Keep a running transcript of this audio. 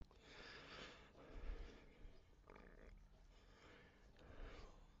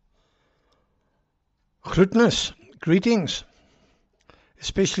Groetnis, greetings,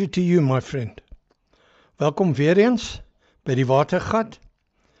 especially to you, my friend. Welkom weer eens by die Watergat.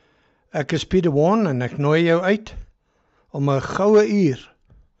 Ek is Warne en ek nooi jou uit om 'n goue uur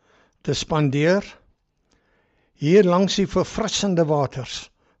te spandeer hier langs die verfrissende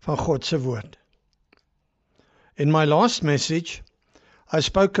waters van God se woord. In my last message, I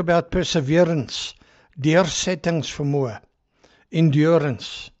spoke about perseverance, deursettingsvermoë,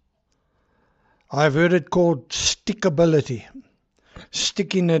 endurance. I've heard it called stickability,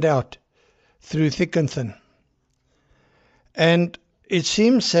 sticking it out through thick and thin. And it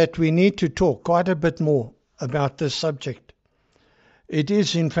seems that we need to talk quite a bit more about this subject. It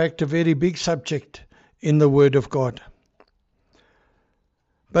is, in fact, a very big subject in the Word of God.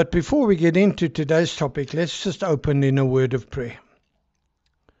 But before we get into today's topic, let's just open in a word of prayer.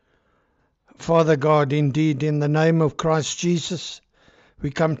 Father God, indeed, in the name of Christ Jesus,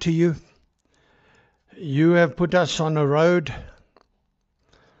 we come to you. You have put us on a road,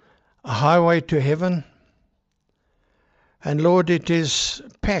 a highway to heaven. And Lord, it is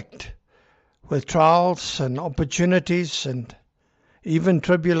packed with trials and opportunities and even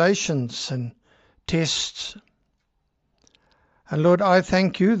tribulations and tests. And Lord, I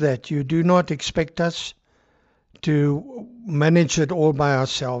thank you that you do not expect us to manage it all by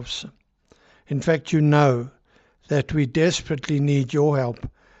ourselves. In fact, you know that we desperately need your help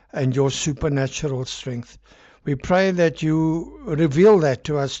and your supernatural strength. We pray that you reveal that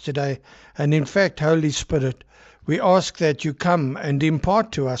to us today. And in fact, Holy Spirit, we ask that you come and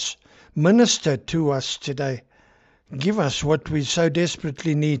impart to us, minister to us today. Give us what we so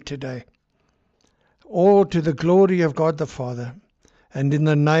desperately need today. All to the glory of God the Father, and in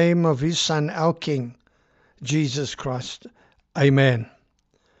the name of his Son, our King, Jesus Christ. Amen.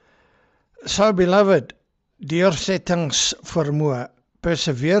 So, beloved, deursettingsvermoë,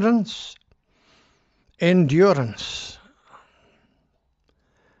 perseverance, endurance.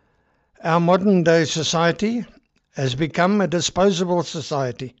 Our modern day society has become a disposable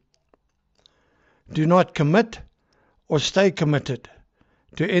society. Do not commit or stay committed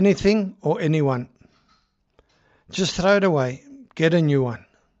to anything or anyone. Just throw it away, get a new one.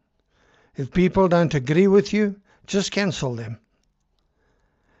 If people don't agree with you, just cancel them.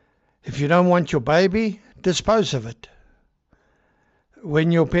 If you don't want your baby, dispose of it.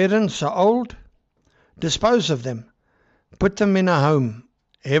 When your parents are old, dispose of them. Put them in a home,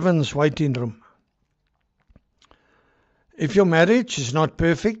 heaven's waiting room. If your marriage is not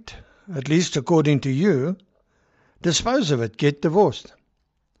perfect, at least according to you, dispose of it, get divorced.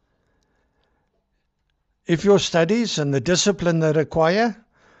 If your studies and the discipline they require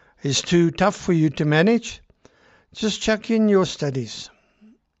is too tough for you to manage, just chuck in your studies.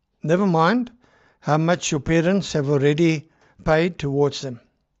 Never mind how much your parents have already paid towards them.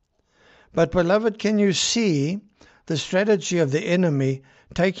 But beloved, can you see the strategy of the enemy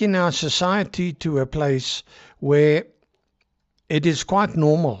taking our society to a place where it is quite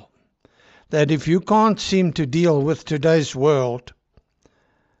normal that if you can't seem to deal with today's world,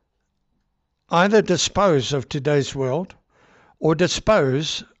 either dispose of today's world or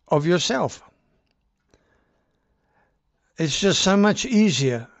dispose of yourself. It's just so much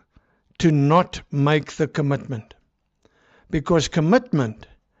easier to not make the commitment, because commitment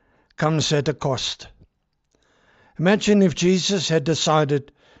comes at a cost. Imagine if Jesus had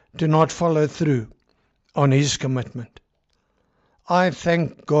decided to not follow through on his commitment. I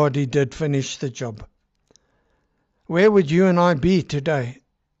thank God he did finish the job. Where would you and I be today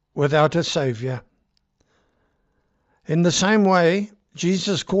without a Savior? In the same way,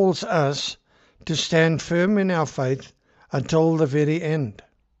 Jesus calls us to stand firm in our faith until the very end.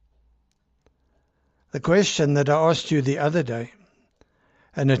 The question that I asked you the other day,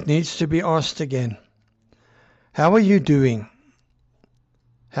 and it needs to be asked again: how are you doing?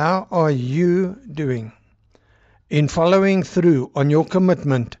 How are you doing in following through on your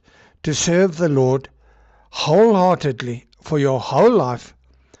commitment to serve the Lord wholeheartedly for your whole life,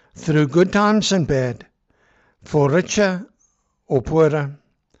 through good times and bad, for richer or poorer,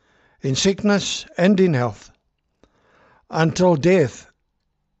 in sickness and in health, until death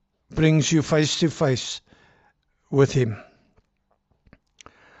brings you face to face with him?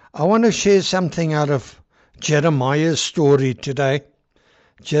 I want to share something out of Jeremiah's story today.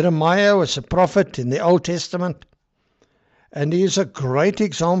 Jeremiah was a prophet in the Old Testament, and he is a great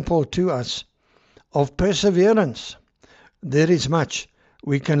example to us of perseverance. There is much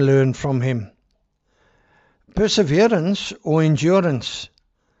we can learn from him. Perseverance or endurance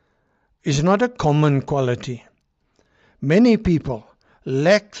is not a common quality. Many people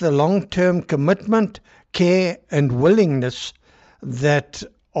lack the long-term commitment, care, and willingness that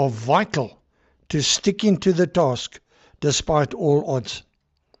are vital to sticking to the task despite all odds.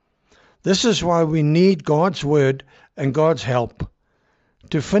 This is why we need God's word and God's help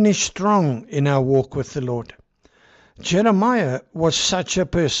to finish strong in our walk with the Lord. Jeremiah was such a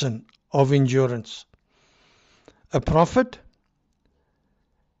person of endurance. A prophet,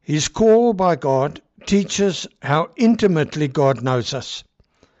 his call by God teaches how intimately God knows us.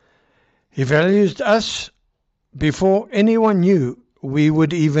 He valued us before anyone knew we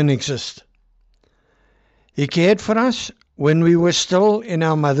would even exist. He cared for us when we were still in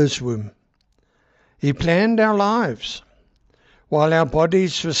our mother's womb. He planned our lives while our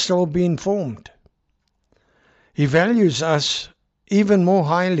bodies were still being formed. He values us even more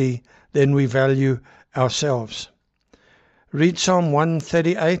highly than we value ourselves. Read Psalm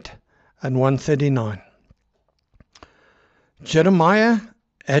 138 and 139. Jeremiah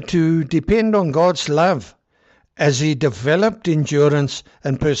had to depend on God's love as he developed endurance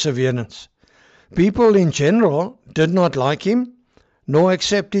and perseverance. People in general did not like him nor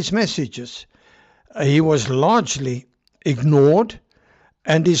accept his messages. He was largely ignored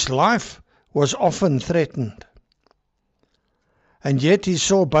and his life was often threatened. And yet he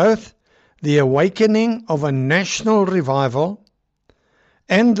saw both the awakening of a national revival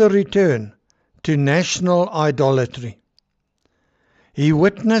and the return to national idolatry. He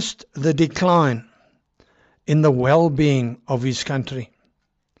witnessed the decline in the well-being of his country.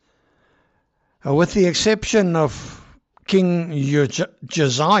 With the exception of King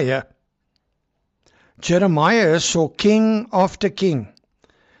Josiah, Jeremiah saw king after king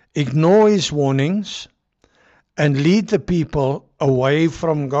ignore his warnings and lead the people away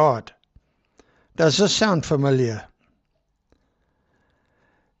from God. Does this sound familiar?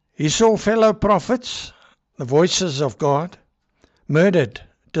 He saw fellow prophets, the voices of God, murdered,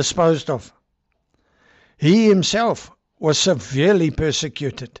 disposed of. He himself was severely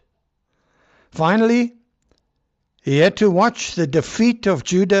persecuted. Finally, he had to watch the defeat of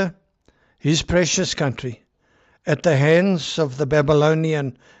Judah, his precious country, at the hands of the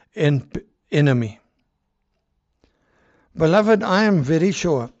Babylonian enemy. Beloved, I am very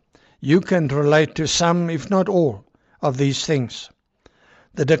sure you can relate to some, if not all, of these things.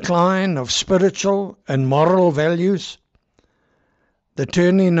 The decline of spiritual and moral values, the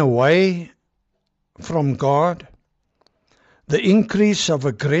turning away from God, the increase of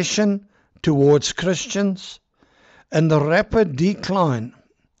aggression towards Christians, and the rapid decline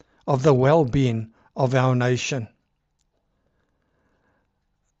of the well-being of our nation.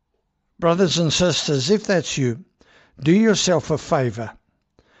 Brothers and sisters, if that's you, do yourself a favor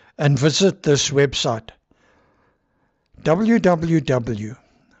and visit this website,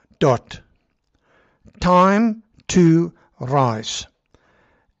 www.time2rise.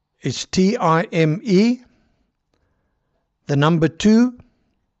 It's TIME, the number 2,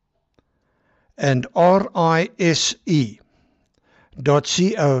 and RISE.co.za.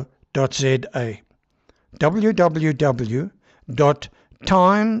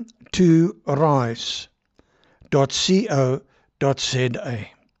 www.time2rise.co.za.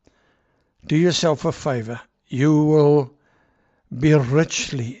 Do yourself a favor. You will be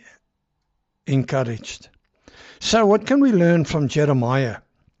richly encouraged. So what can we learn from Jeremiah?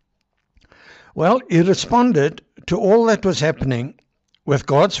 Well, he responded to all that was happening with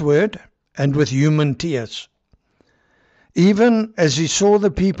God's word and with human tears. Even as he saw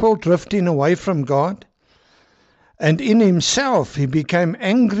the people drifting away from God, and in himself he became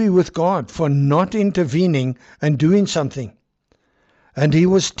angry with God for not intervening and doing something. And he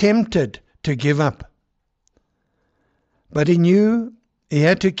was tempted to give up. But he knew he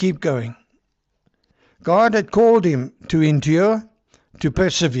had to keep going. God had called him to endure, to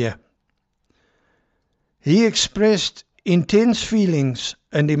persevere. He expressed intense feelings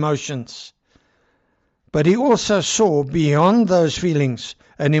and emotions, but he also saw beyond those feelings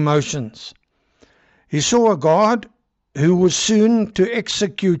and emotions. He saw a God who was soon to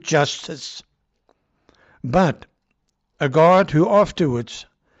execute justice, but a God who afterwards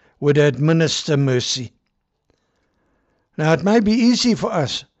would administer mercy. Now, it may be easy for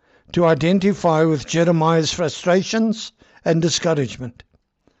us to identify with Jeremiah's frustrations and discouragement.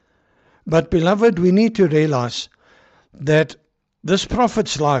 But, beloved, we need to realize that this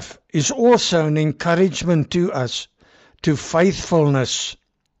prophet's life is also an encouragement to us to faithfulness,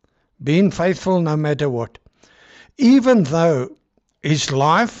 being faithful no matter what. Even though his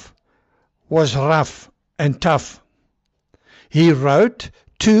life was rough and tough, he wrote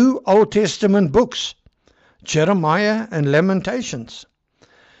 2 Old Testament books, Jeremiah and Lamentations.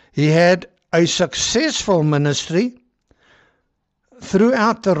 He had a successful ministry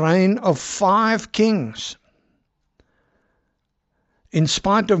throughout the reign of 5 kings. in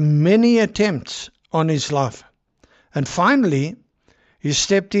spite of many attempts on his life. And finally, he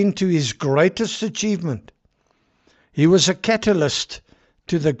stepped into his greatest achievement. He was a catalyst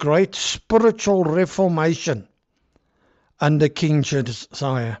to the great spiritual reformation under King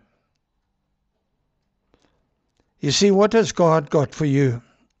Josiah. You see, what has God got for you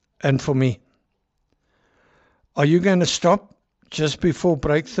and for me? Are you going to stop just before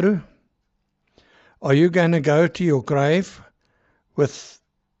breakthrough? Are you going to go to your grave with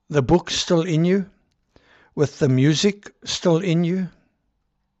the book still in you, with the music still in you?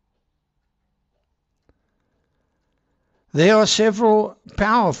 There are several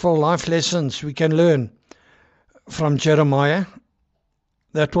powerful life lessons we can learn from Jeremiah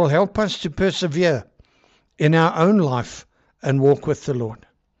that will help us to persevere in our own life and walk with the Lord.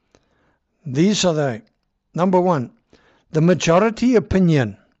 These are they. Number one, the majority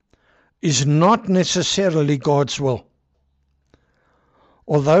opinion is not necessarily God's will.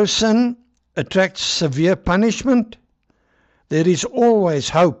 Although sin attracts severe punishment, there is always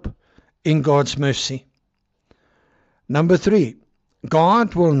hope in God's mercy. Number three,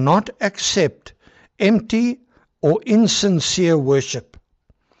 God will not accept empty or insincere worship.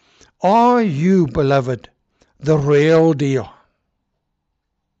 Are you, beloved, the real deal?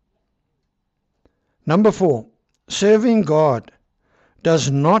 Number four, serving God does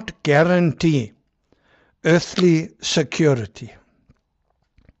not guarantee earthly security.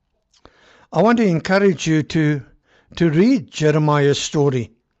 I want to encourage you to read Jeremiah's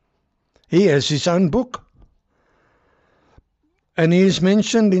story. He has his own book. And he is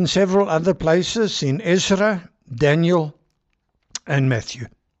mentioned in several other places, in Ezra, Daniel, and Matthew.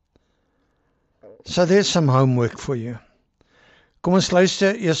 So there's some homework for you. Kom ons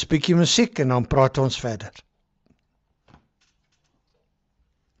luister eers 'n bietjie musiek en dan praat ons verder.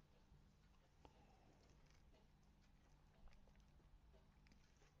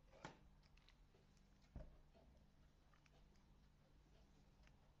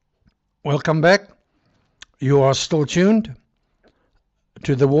 Welcome back. You are still tuned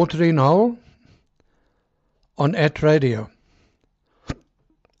to the Watering Hole on At Radio.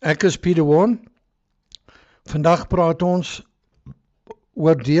 Ek is Pieter Warne. Vandag praat ons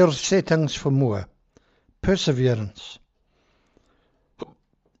oor deursettingsvermoë, perseverance.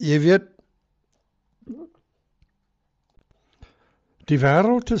 Jy weet, die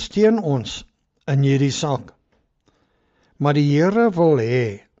wêreld is teen ons in hierdie saak. Maar die Here wil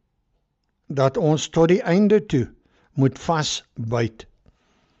hê dat ons tot die einde toe moet vasbyt.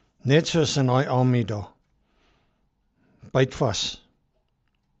 Net soos in daai army daar. Byt vas.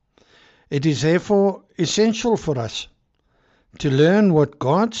 It is therefore essential for us to learn what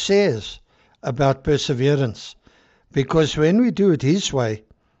God says about perseverance, because when we do it His way,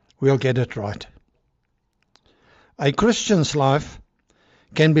 we'll get it right. A Christian's life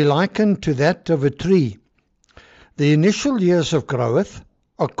can be likened to that of a tree. The initial years of growth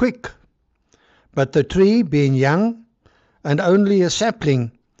are quick, but the tree, being young and only a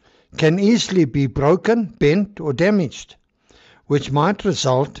sapling, can easily be broken, bent, or damaged, which might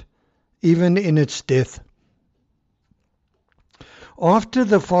result even in its death. After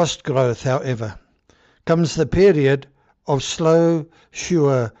the fast growth, however, comes the period of slow,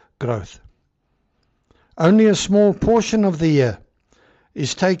 sure growth. Only a small portion of the year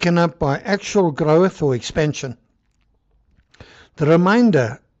is taken up by actual growth or expansion. The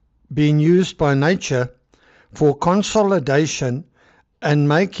remainder being used by nature for consolidation and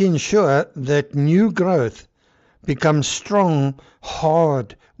making sure that new growth becomes strong,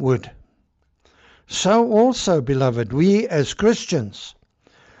 hard wood. So also, beloved, we as Christians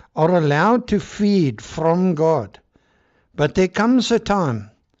are allowed to feed from God, but there comes a time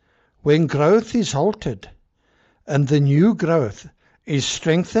when growth is halted and the new growth is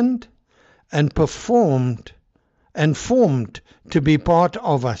strengthened and formed to be part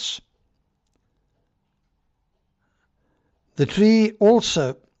of us. The tree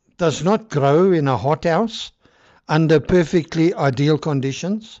also does not grow in a hothouse under perfectly ideal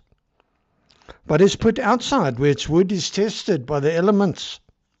conditions, but is put outside where its wood is tested by the elements.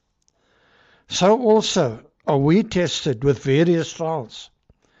 So also are we tested with various trials,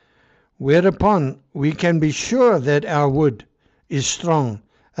 whereupon we can be sure that our wood is strong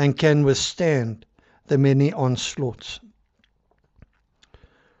and can withstand the many onslaughts.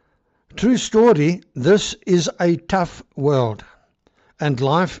 True story, this is a tough world, and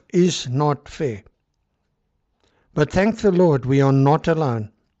life is not fair. But thank the Lord, we are not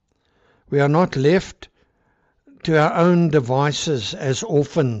alone. We are not left to our own devices as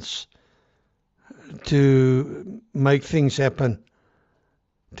orphans to make things happen,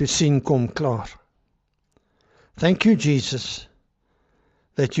 to sien kom klaar. Thank you, Jesus,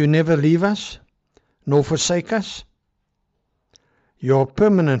 that you never leave us nor forsake us. You're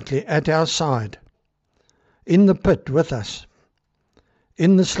permanently at our side, in the pit with us,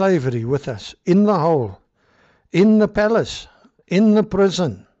 in the slavery with us, in the hole, in the palace, in the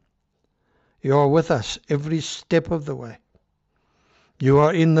prison. You are with us every step of the way. You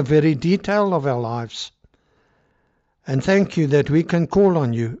are in the very detail of our lives. And thank you that we can call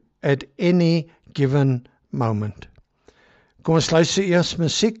on you at any given moment. Kom ons luister eers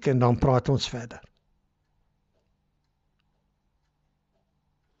musiek en dan praat ons verder.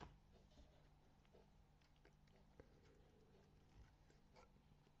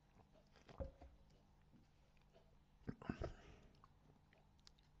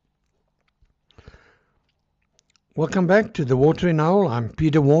 Welcome back to the Watering Owl. I'm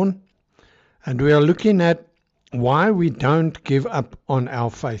Peter Warne, and we are looking at why we don't give up on our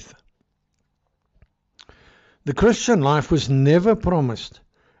faith. The Christian life was never promised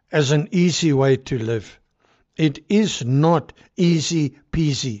as an easy way to live. It is not easy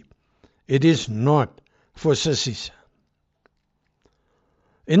peasy. It is not for sissies.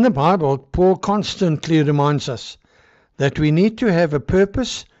 In the Bible, Paul constantly reminds us that we need to have a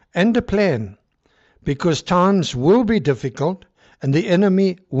purpose and a plan, because times will be difficult and the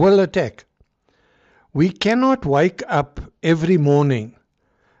enemy will attack. We cannot wake up every morning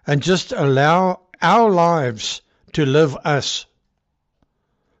and just allow our lives to live us.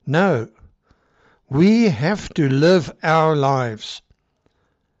 No, we have to live our lives.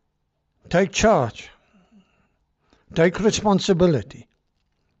 Take charge. Take responsibility.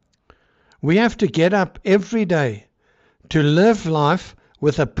 We have to get up every day to live life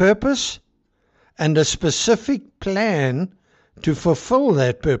with a purpose and a specific plan to fulfill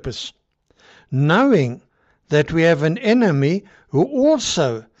that purpose, knowing that we have an enemy who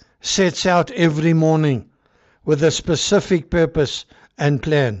also sets out every morning with a specific purpose and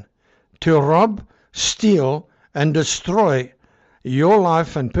plan to rob, steal, and destroy your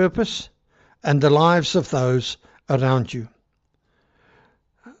life and purpose and the lives of those around you.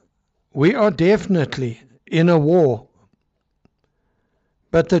 We are definitely in a war,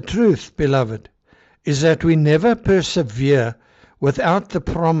 but the truth, beloved, is that we never persevere without the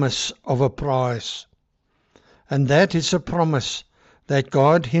promise of a prize. And that is a promise that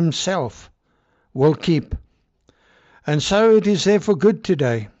God Himself will keep. And so it is therefore good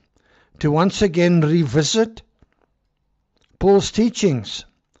today to once again revisit Paul's teachings,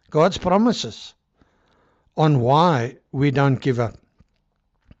 God's promises, on why we don't give up.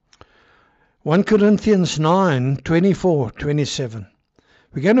 1 Corinthians 9, 24, 27.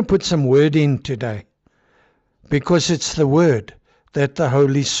 We're going to put some word in today, because it's the word that the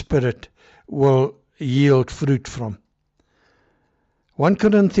Holy Spirit will yield fruit from. 1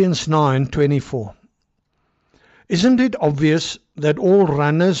 Corinthians 9:24. Isn't it obvious that all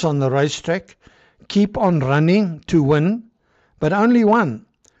runners on the racetrack keep on running to win, but only one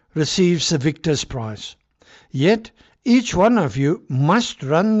receives the victor's prize? Yet each one of you must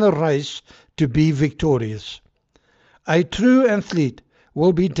run the race to be victorious. A true athlete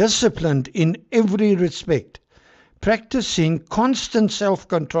will be disciplined in every respect, practicing constant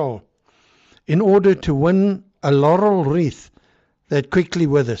self-control in order to win a laurel wreath that quickly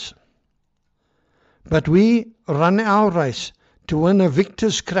withers. But we run our race to win a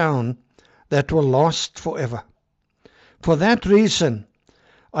victor's crown that will last forever. For that reason,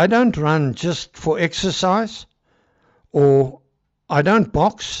 I don't run just for exercise, or I don't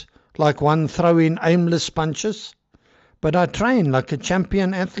box like one throwing aimless punches, but I train like a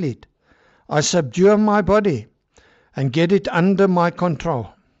champion athlete. I subdue my body and get it under my control,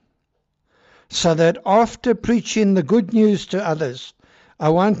 so that after preaching the good news to others, I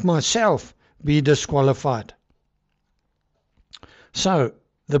won't myself be disqualified. So,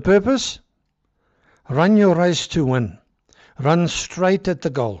 the purpose? Run your race to win. Run straight at the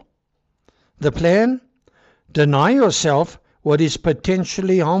goal. The plan? Deny yourself what is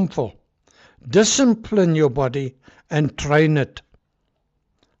potentially harmful. Discipline your body and train it.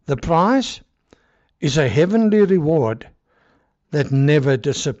 The prize is a heavenly reward that never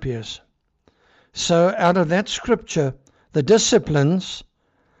disappears. So out of that scripture, the disciplines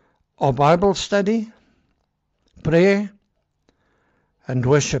are Bible study, prayer, and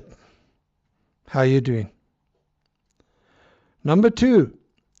worship. How are you doing? Number 2,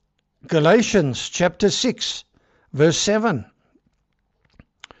 Galatians chapter 6, verse 7.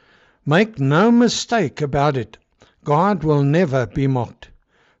 Make no mistake about it. God will never be mocked.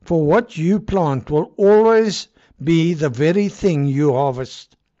 For what you plant will always be the very thing you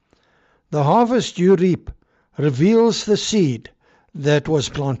harvest. The harvest you reap reveals the seed that was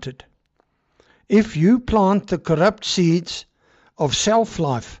planted. If you plant the corrupt seeds of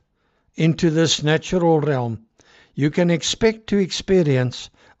self-life into this natural realm, you can expect to experience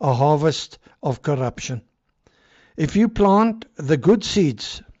a harvest of corruption. If you plant the good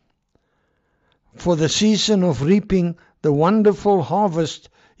seeds for the season of reaping the wonderful harvest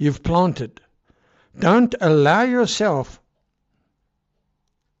you've planted, don't allow yourself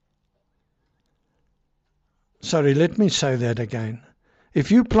let me say that again. If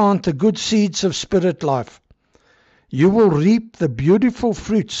you plant the good seeds of spirit life, you will reap the beautiful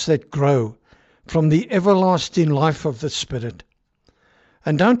fruits that grow from the everlasting life of the Spirit.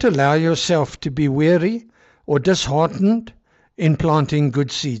 And don't allow yourself to be weary or disheartened in planting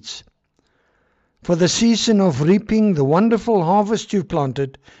good seeds. For the season of reaping the wonderful harvest you've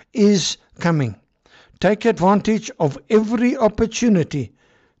planted is coming. Take advantage of every opportunity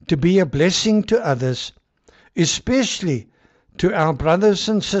to be a blessing to others, especially to our brothers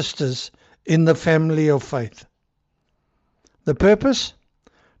and sisters in the family of faith. The purpose?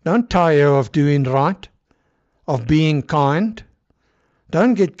 Don't tire of doing right, of being kind.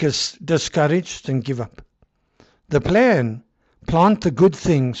 Don't get discouraged and give up. The plan? Plant the good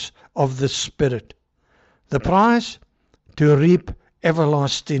things of the Spirit. The prize? To reap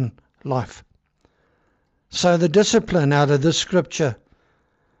everlasting life. So the discipline out of this scripture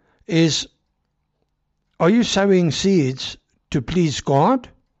is, are you sowing seeds to please God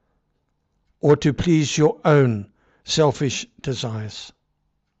or to please your own selfish desires?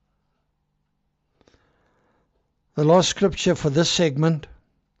 The last scripture for this segment,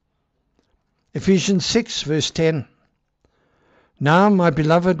 Ephesians 6 verse 10. Now, my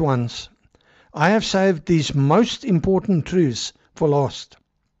beloved ones, I have saved these most important truths for last.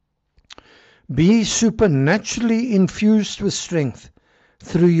 Be supernaturally infused with strength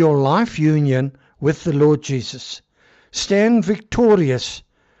through your life union with the Lord Jesus. Stand victorious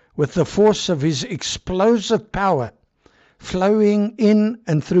with the force of His explosive power flowing in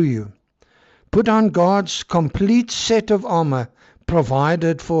and through you. Put on God's complete set of armor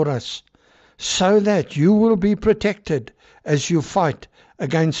provided for us, so that you will be protected as you fight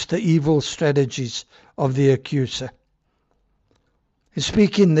against the evil strategies of the accuser. He's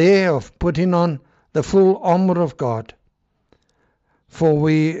speaking there of putting on the full armor of God. For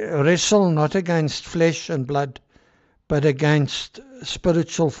we wrestle not against flesh and blood, but against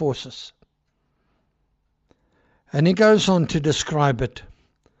spiritual forces. And he goes on to describe it.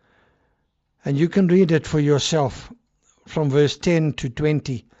 And you can read it for yourself from verse 10 to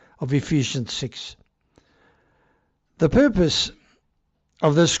 20 of Ephesians 6. The purpose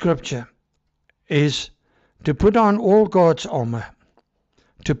of this scripture is to put on all God's armor,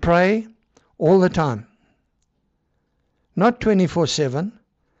 to pray all the time. Not 24/7,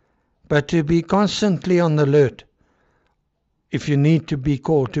 but to be constantly on the alert if you need to be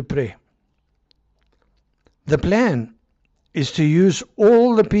called to pray. The plan is to use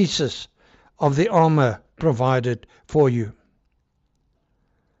all the pieces of the armor provided for you.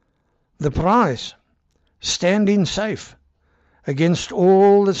 The prize, standing safe against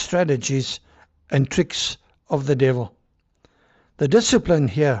all the strategies and tricks of the devil. The discipline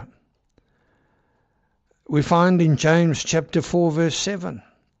here we find in James chapter 4 verse 7.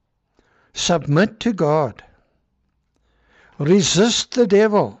 Submit to God. Resist the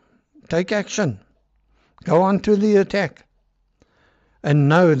devil. Take action. Go on to the attack. And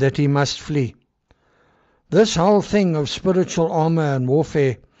know that he must flee. This whole thing of spiritual armor and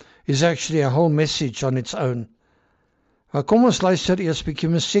warfare is actually a whole message on its own. Maar kom ons luister eers 'n bietjie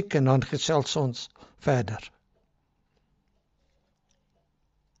musiek en dan gesels ons verder.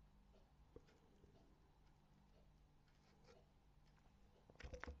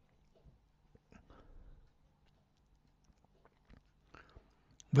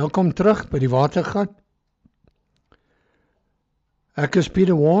 Welkom terug by die Watergat. Ek is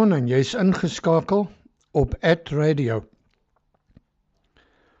Warne en jy's ingeskakel op @radio.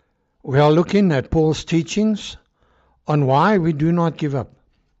 We are looking at Paul's teachings on why we do not give up,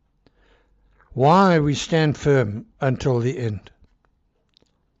 why we stand firm until the end.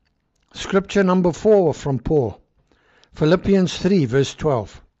 Scripture number 4 from Paul, Philippians 3 verse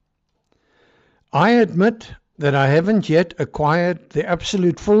 12. I admit that I haven't yet acquired the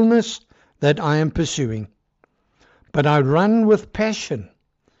absolute fullness that I am pursuing, but I run with passion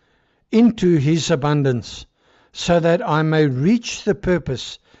into His abundance so that I may reach the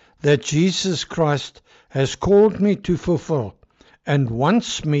purpose that Jesus Christ has called me to fulfill and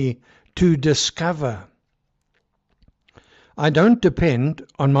wants me to discover. I don't depend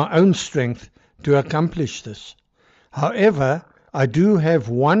on my own strength to accomplish this. However, I do have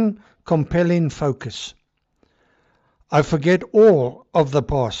one compelling focus. I forget all of the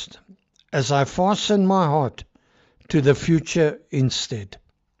past as I fasten my heart to the future instead.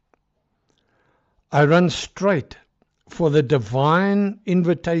 I run straight for the divine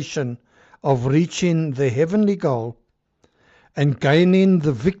invitation of reaching the heavenly goal and gaining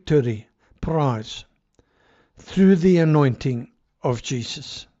the victory prize through the anointing of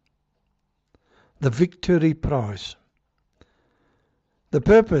Jesus. The victory prize. The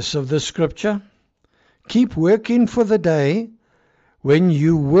purpose of this scripture: keep working for the day when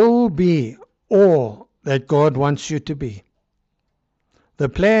you will be all that God wants you to be. The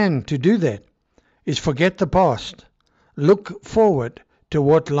plan to do that is forget the past. Look forward to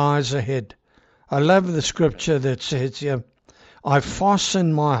what lies ahead. I love the scripture that says here, I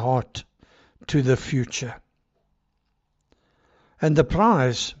fasten my heart to the future. And the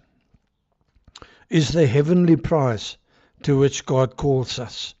prize is the heavenly prize to which God calls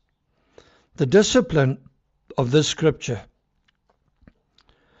us. The discipline of this scripture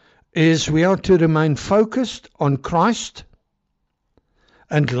is we are to remain focused on Christ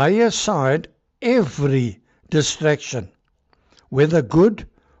and lay aside every distraction, whether good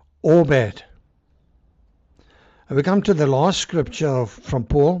or bad. And we come to the last scripture from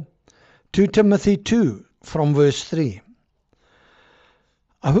Paul, 2 Timothy 2 from verse 3.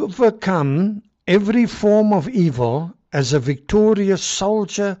 Overcome every form of evil as a victorious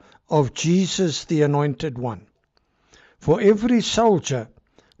soldier of Jesus the Anointed One. For every soldier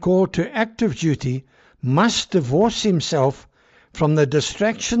called to active duty must divorce himself from the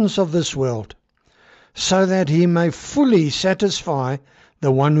distractions of this world, so that he may fully satisfy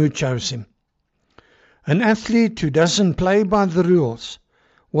the one who chose him. An athlete who doesn't play by the rules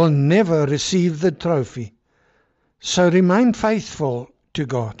will never receive the trophy, so remain faithful to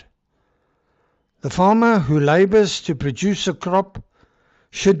God. The farmer who labors to produce a crop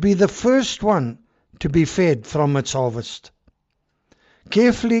should be the first one to be fed from its harvest.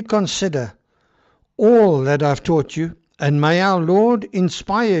 Carefully consider all that I've taught you, and may our Lord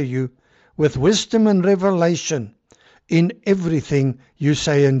inspire you with wisdom and revelation in everything you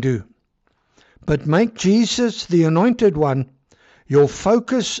say and do. But make Jesus, the Anointed One, your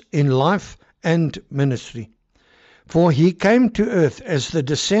focus in life and ministry. For he came to earth as the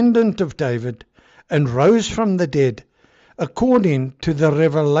descendant of David and rose from the dead, according to the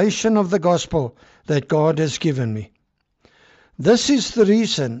revelation of the gospel that God has given me. This is the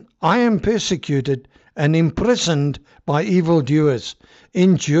reason I am persecuted and imprisoned by evildoers,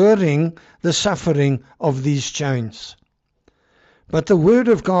 enduring the suffering of these chains. But the word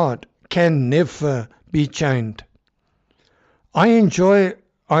of God can never be chained. I endure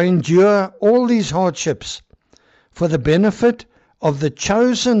all these hardships for the benefit of the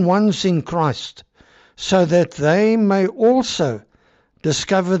chosen ones in Christ, so that they may also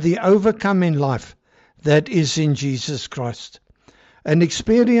discover the overcoming life that is in Jesus Christ, and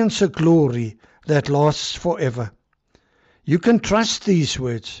experience a glory that lasts forever. You can trust these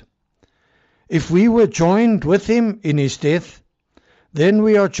words. If we were joined with him in his death, then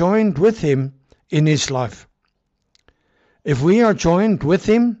we are joined with him in his life. If we are joined with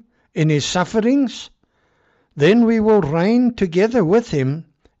him in his sufferings, then we will reign together with him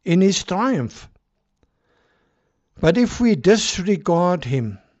in his triumph. But if we disregard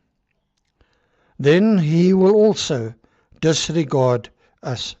him, then he will also disregard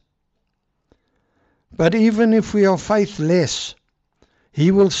us. But even if we are faithless,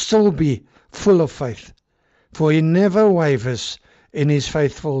 he will still be full of faith, for he never wavers in his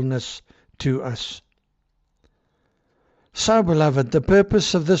faithfulness to us. So, beloved, the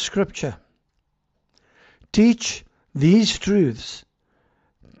purpose of this scripture: teach these truths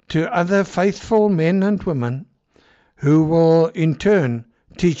to other faithful men and women, who will in turn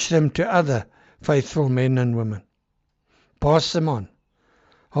teach them to other faithful men and women. Pass them on.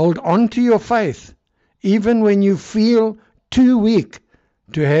 Hold on to your faith, even when you feel too weak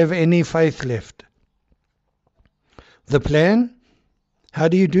to have any faith left. The plan? How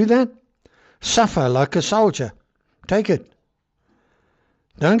do you do that? Suffer like a soldier. Take it.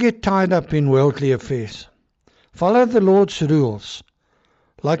 Don't get tied up in worldly affairs. Follow the Lord's rules,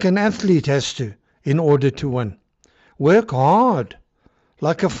 like an athlete has to, in order to win. Work hard,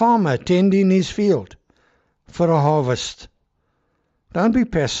 like a farmer tending his field for a harvest. Don't be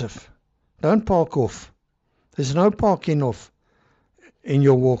passive. Don't park off. There's no parking off in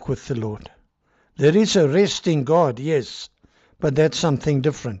your walk with the Lord. There is a rest in God, yes, but that's something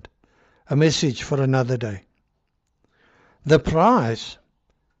different. A message for another day. The prize: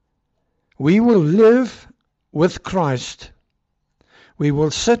 we will live with Christ. We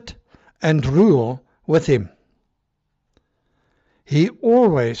will sit and rule with him. He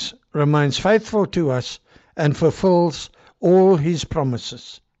always remains faithful to us and fulfills all his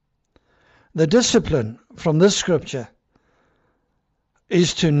promises. The discipline from this scripture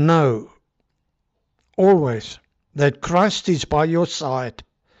is to know always that Christ is by your side,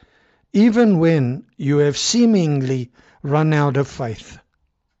 even when you have seemingly run out of faith.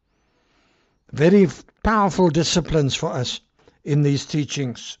 Very powerful disciplines for us in these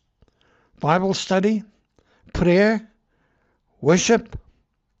teachings. Bible study, prayer, worship,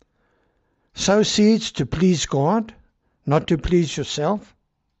 sow seeds to please God, not to please yourself.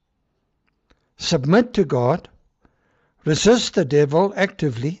 Submit to God, resist the devil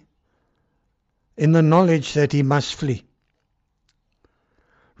actively in the knowledge that he must flee.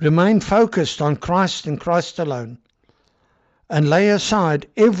 Remain focused on Christ and Christ alone, and lay aside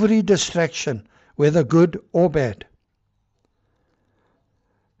every distraction, whether good or bad.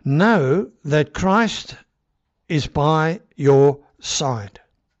 Know that Christ is by your side,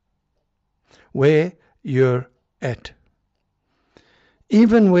 where you're at,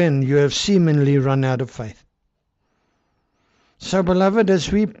 even when you have seemingly run out of faith. So, beloved,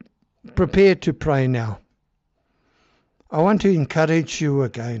 as we prepare to pray now, I want to encourage you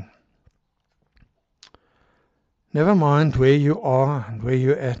again. Never mind where you are and where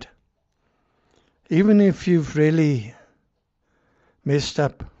you're at. Even if you've really messed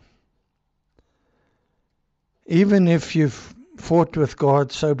up, even if you've fought with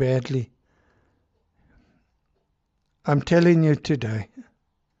God so badly, I'm telling you today,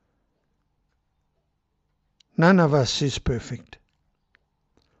 none of us is perfect.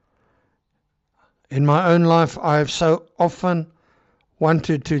 In my own life, I have so often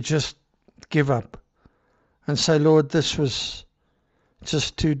wanted to just give up and say, Lord, this was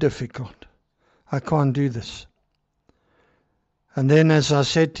just too difficult. I can't do this. And then, as I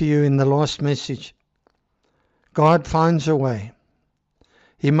said to you in the last message, God finds a way.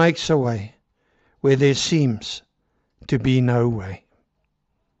 He makes a way where there seems to be no way.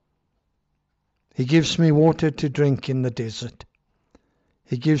 He gives me water to drink in the desert.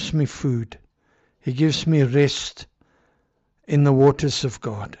 He gives me food. He gives me rest in the waters of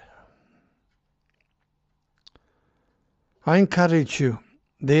God. I encourage you,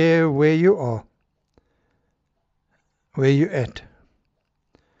 there where you are, where you're at,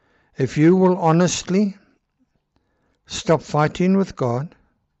 if you will honestly stop fighting with God,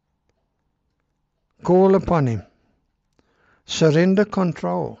 call upon Him, surrender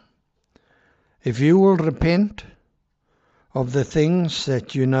control. If you will repent of the things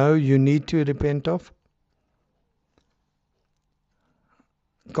that you know you need to repent of,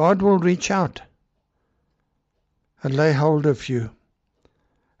 God will reach out and lay hold of you,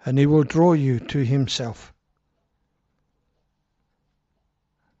 and He will draw you to Himself,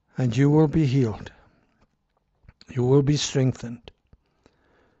 and you will be healed. You will be strengthened.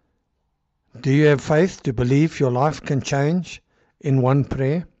 Do you have faith to believe your life can change in one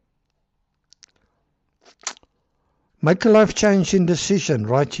prayer? Make a life-changing decision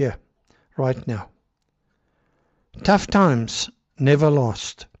right here, right now. Tough times never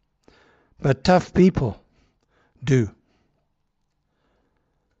last, but tough people do.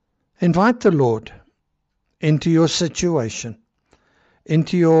 Invite the Lord into your situation,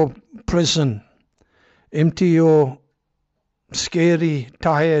 into your prison, into your scary,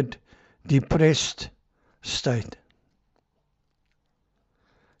 tired, depressed state.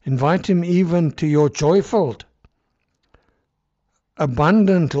 Invite Him even to your joyful,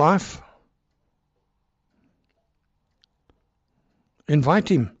 abundant life. Invite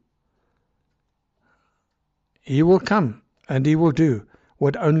Him. He will come and He will do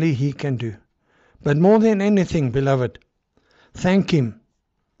what only He can do. But more than anything, beloved, thank Him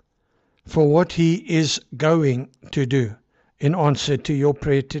for what He is going to do in answer to your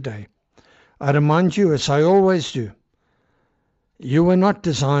prayer today. I remind you, as I always do, you were not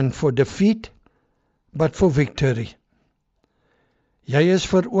designed for defeat, but for victory. Jy is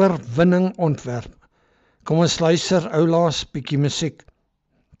vir oorwinning ontwerp. Kom ons luister oulaas bietjie musiek.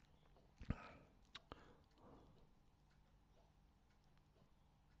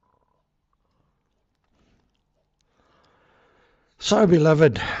 So,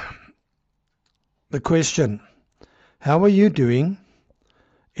 beloved, the question, how are you doing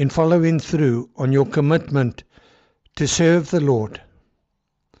in following through on your commitment to serve the Lord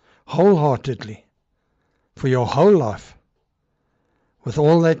wholeheartedly for your whole life, with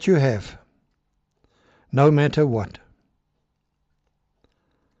all that you have, no matter what?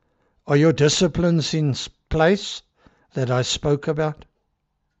 Are your disciplines in place that I spoke about?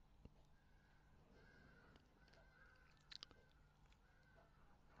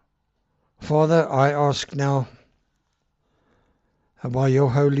 Father, I ask now, by your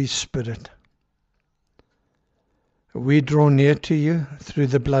Holy Spirit, We draw near to you through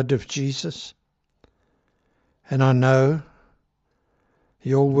the blood of Jesus, and I know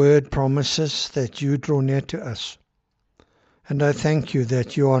your word promises that you draw near to us. And I thank you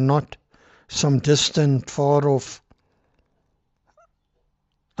that you are not some distant, far off,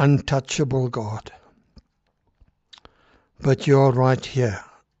 untouchable God, but you are right here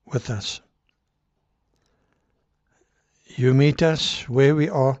with us. You meet us where we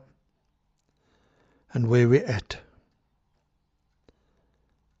are and where we're at.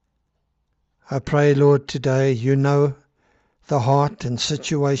 I pray, Lord, today you know the heart and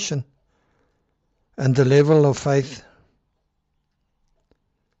situation and the level of faith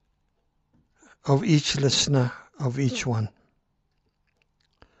of each listener, of each one.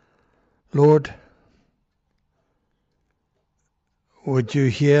 Lord, would you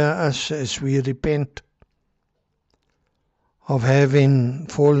hear us as we repent of having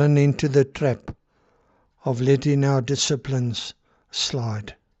fallen into the trap of letting our disciplines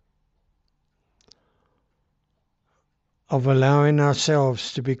slide, of allowing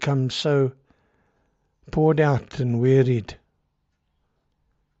ourselves to become so poured out and wearied,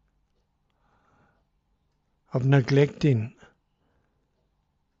 of neglecting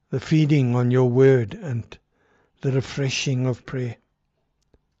the feeding on your word and the refreshing of prayer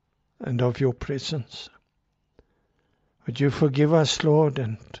and of your presence. Would you forgive us, Lord,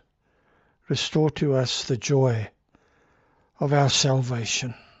 and restore to us the joy of our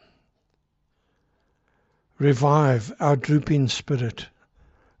salvation. Revive our drooping spirit,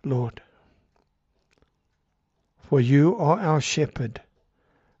 Lord. For you are our shepherd,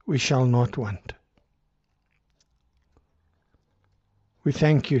 we shall not want. We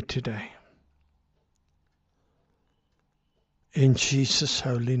thank you today. In Jesus'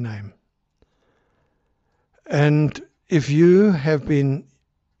 holy name. And if you have been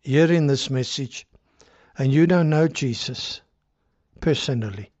hearing this message and you don't know Jesus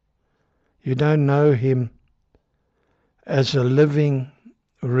personally, you don't know him as a living,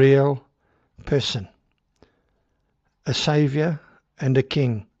 real person, a Savior and a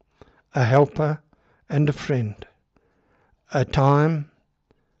King, a helper and a friend, a time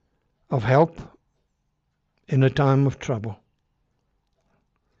of help in a time of trouble,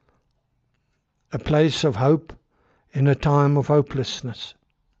 a place of hope in a time of hopelessness.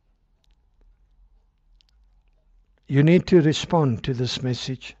 You need to respond to this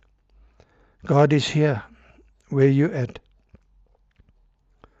message. God is here where you're at,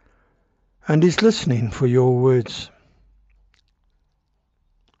 and He's listening for your words.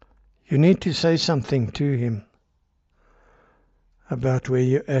 You need to say something to Him about where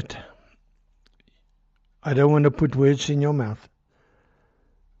you're at. I don't want to put words in your mouth,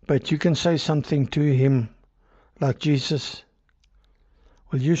 but you can say something to Him like, Jesus,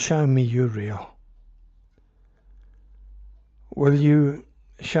 will you show me you're real? Will you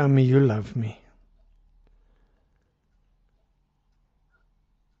show me you love me?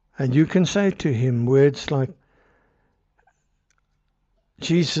 And you can say to Him words like,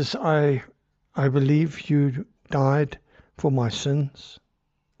 Jesus, I believe you died for my sins.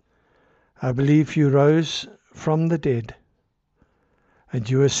 I believe you rose from the dead and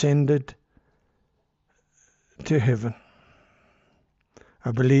you ascended to heaven.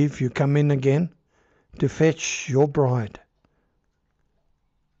 I believe you come in again to fetch your bride.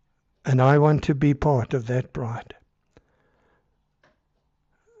 And I want to be part of that bride.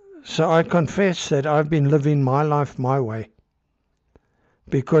 So I confess that I've been living my life my way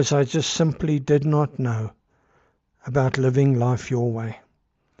because I just simply did not know about living life your way.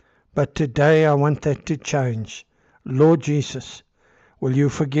 But today I want that to change. Lord Jesus, will you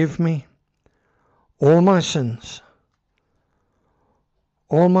forgive me all my sins,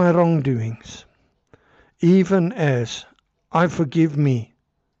 all my wrongdoings, even as I forgive me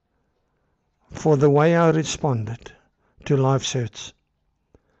for the way I responded to life's hurts.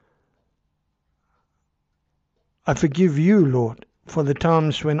 I forgive you, Lord, for the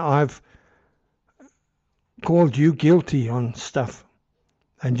times when I've called you guilty on stuff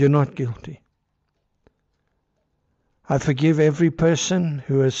and you're not guilty. I forgive every person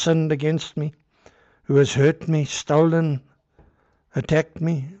who has sinned against me, who has hurt me, stolen, attacked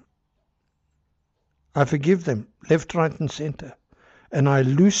me. I forgive them, left, right, and center. And I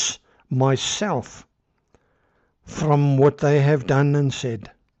loose myself from what they have done and said.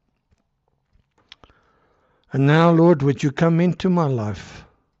 And now, Lord, would you come into my life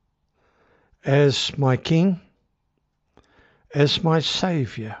as my King, as my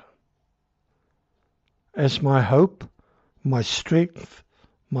Savior, as my hope, my strength,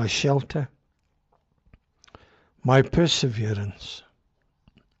 my shelter, my perseverance,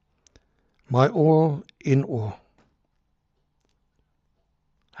 my all in all.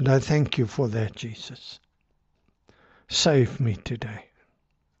 And I thank you for that, Jesus. Save me today.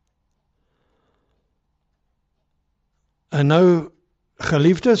 En nou,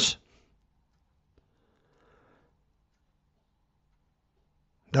 geliefdes,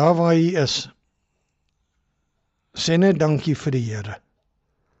 daar waar jy is, sê net dankie vir die Here,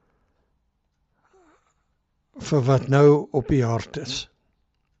 vir wat nou op die hart is.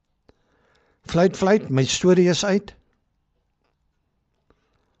 Fluit, my storie is uit.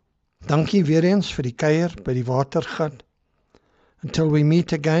 Dankie weer eens vir die kuier by die Watergat. Until we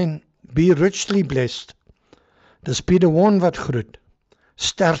meet again, be richly blessed. Dis Pieter Warne wat groet.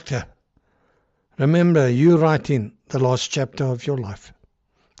 Sterkte. Remember, you write in the last chapter of your life.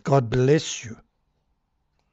 God bless you.